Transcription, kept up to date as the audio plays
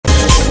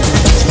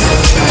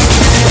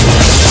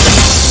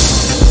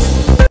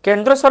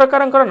केंद्र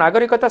सरकार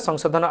नागरिकता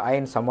संशोधन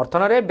आईन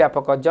समर्थन में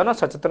व्यापक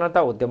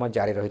जनसचेतनता उद्यम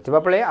जारी रही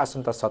बेले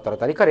आसंता 17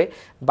 तारिख में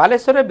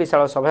बालेश्वर में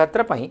विशाल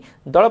शोभायात्रा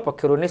दल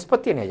पक्षर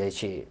निष्पत्ति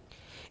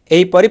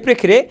एही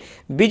परिप्रेक्षी में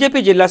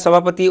बीजेपी जिला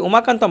सभापति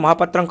उमाकांत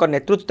महापात्र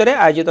नेतृत्व में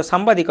आयोजित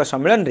सांबादिक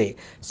सम्मेलन में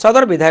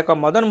सदर विधायक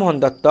मदन मोहन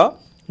दत्त,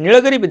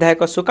 नीलगिरी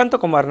विधायक सुकांत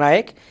कुमार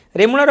नायक,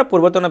 रेमुणार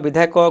पूर्वतन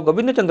विधायक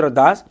गोविंद चंद्र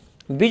दास,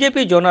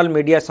 बीजेपी जोनाल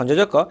मीडिया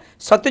संयोजक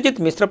सत्यजित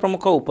मिश्र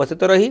प्रमुख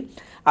उपस्थित रही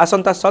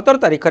आसंता 17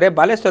 तारिख में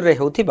बालेश्वर में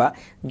होउथिबा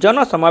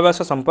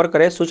जनसमावेश संपर्क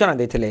में सूचना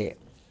देथिले।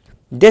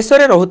 देश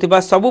में रहुथिबा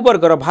सबु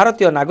वर्गर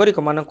भारतीय नागरिक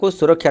मानकु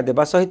सुरक्षा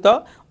देबा सहित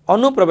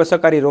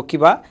अनुप्रवेशकारी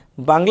रोकिबा,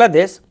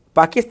 बांग्लादेश,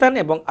 पाकिस्तान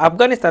एवं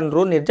अफगानिस्तान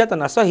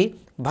निर्यातना सही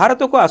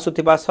भारत को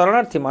आसुथिबा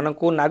शरणार्थी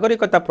मानकु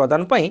नागरिकता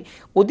प्रदान पई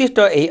उद्दिष्ट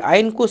एही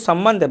आईन को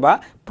सम्मान देबा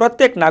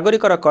प्रत्येक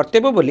नागरिकर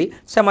कर्तव्य बोली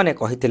सेमाने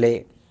कहिथिले।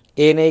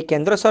 एने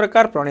केंद्र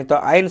सरकार प्रणीत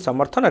आईन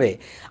समर्थन में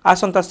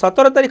आसंता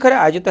 17 तारिख में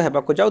आयोजित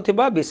होगाकु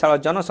जाउथिबा विशाल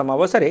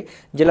जनसमावेश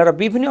जिलार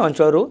विभिन्न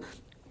अंचल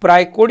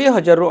प्राय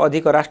 20,000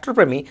 अधिक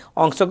राष्ट्रप्रेमी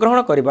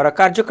अंशग्रहण करिबार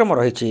कार्यक्रम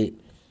रही।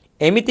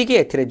 एमितिकी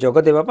एथिरे जोग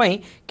देबा पई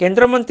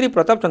केंद्रमंत्री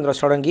प्रताप चंद्र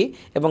षडंगी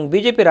एवं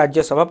बीजेपी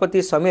राज्य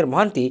सभापति समीर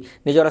महांती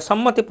निजर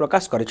सम्मति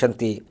प्रकाश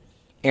करिसेंती।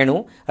 एणु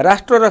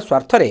राष्ट्रर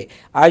स्वार्थ में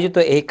आयोजित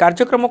यह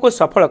कार्यक्रम को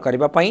सफल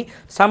करने पई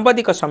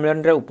सांबादिक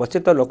सम्मेलन में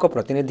उपस्थित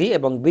लोकप्रतिनिधि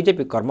एवं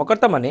बीजेपी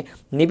कर्मकर्ता माने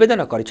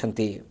निवेदन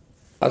करिसेंती।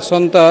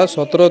 आसंता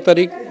 17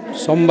 तारिख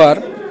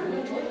सोमवार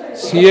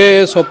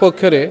सीएए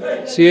सपक्ष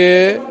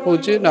सीएए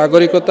होची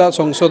नागरिकता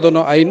संशोधन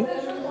आईन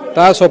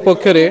ता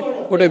सपक्ष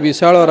गोटे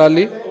विशाल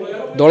रैली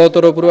दल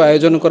तरफ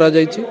आयोजन करा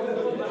जायछि।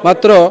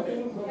 मात्र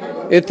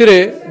एथिरे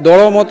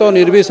दलमत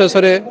निर्विशेष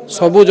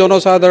सबु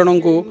जनसाधारण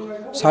को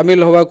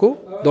सामिल होगाकू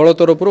दल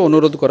तरफ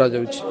अनुरोध करा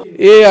जाउछि।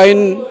 ए आईन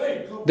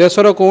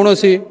देशर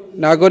कौनसी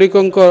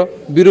नागरिकों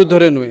विरुद्ध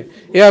रे नुहे,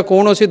 यह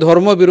कौनसी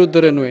धर्म विरुद्ध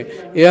रे नुहे,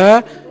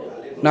 यह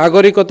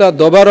नागरिकता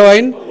दबार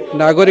आईन,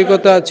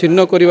 नागरिकता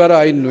छिन्न करिवार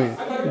आईन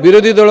नुहे।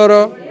 विरोधी दलर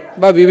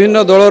बा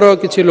विभिन्न दलर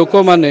किछि लोक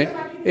माने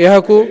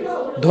यहाकू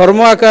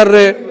धर्म आकार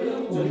रे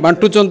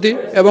बांटुचंती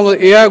एवं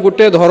यह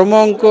गोटे धर्म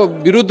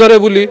विरुद्ध रे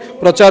बुली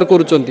प्रचार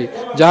करुचंती,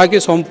 जहाँकि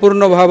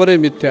संपूर्ण भाव में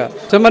मिथ्या।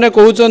 से माने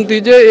कहउचंती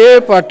जे ए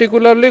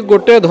पार्टिकुलरली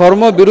गोटे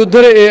धर्म विरुद्ध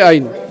रे ए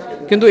आईन,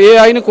 किंतु ए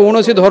आईन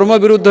कौनसी धर्म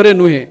विरुद्ध रे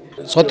नुहे।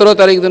 17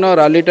 तारिख दिन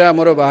रैलीटा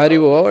आमर बाहर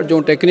जो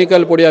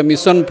टेक्निकल पड़िया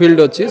मिशन फील्ड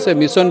अच्छी से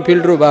मिशन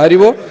फील्ड रू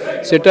बाहर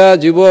सेटा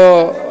जीव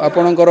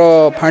आपणकर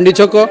फांडी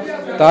छक,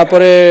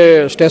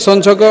 तापरे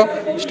स्टेशन छक,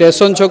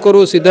 स्टेशन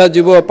छकरू सीधा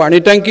जीव पानी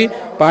टांकी,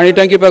 पानी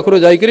टांकी पाखु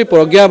जाइकरी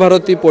प्रज्ञा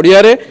भारती पड़िया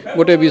रे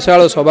गोटे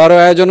विशाल सभार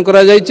आयोजन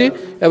करा जायछि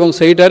एवं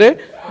सेहिटारे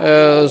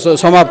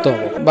समाप्त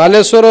हो।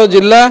 बालेश्वर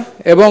जिला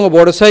एवं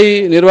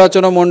बड़साई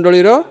निर्वाचन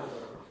मंडलीर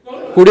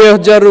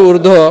 20,000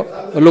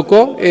 ऊर्ध्व लोक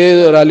ए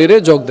रैली रे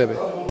जोग देबे।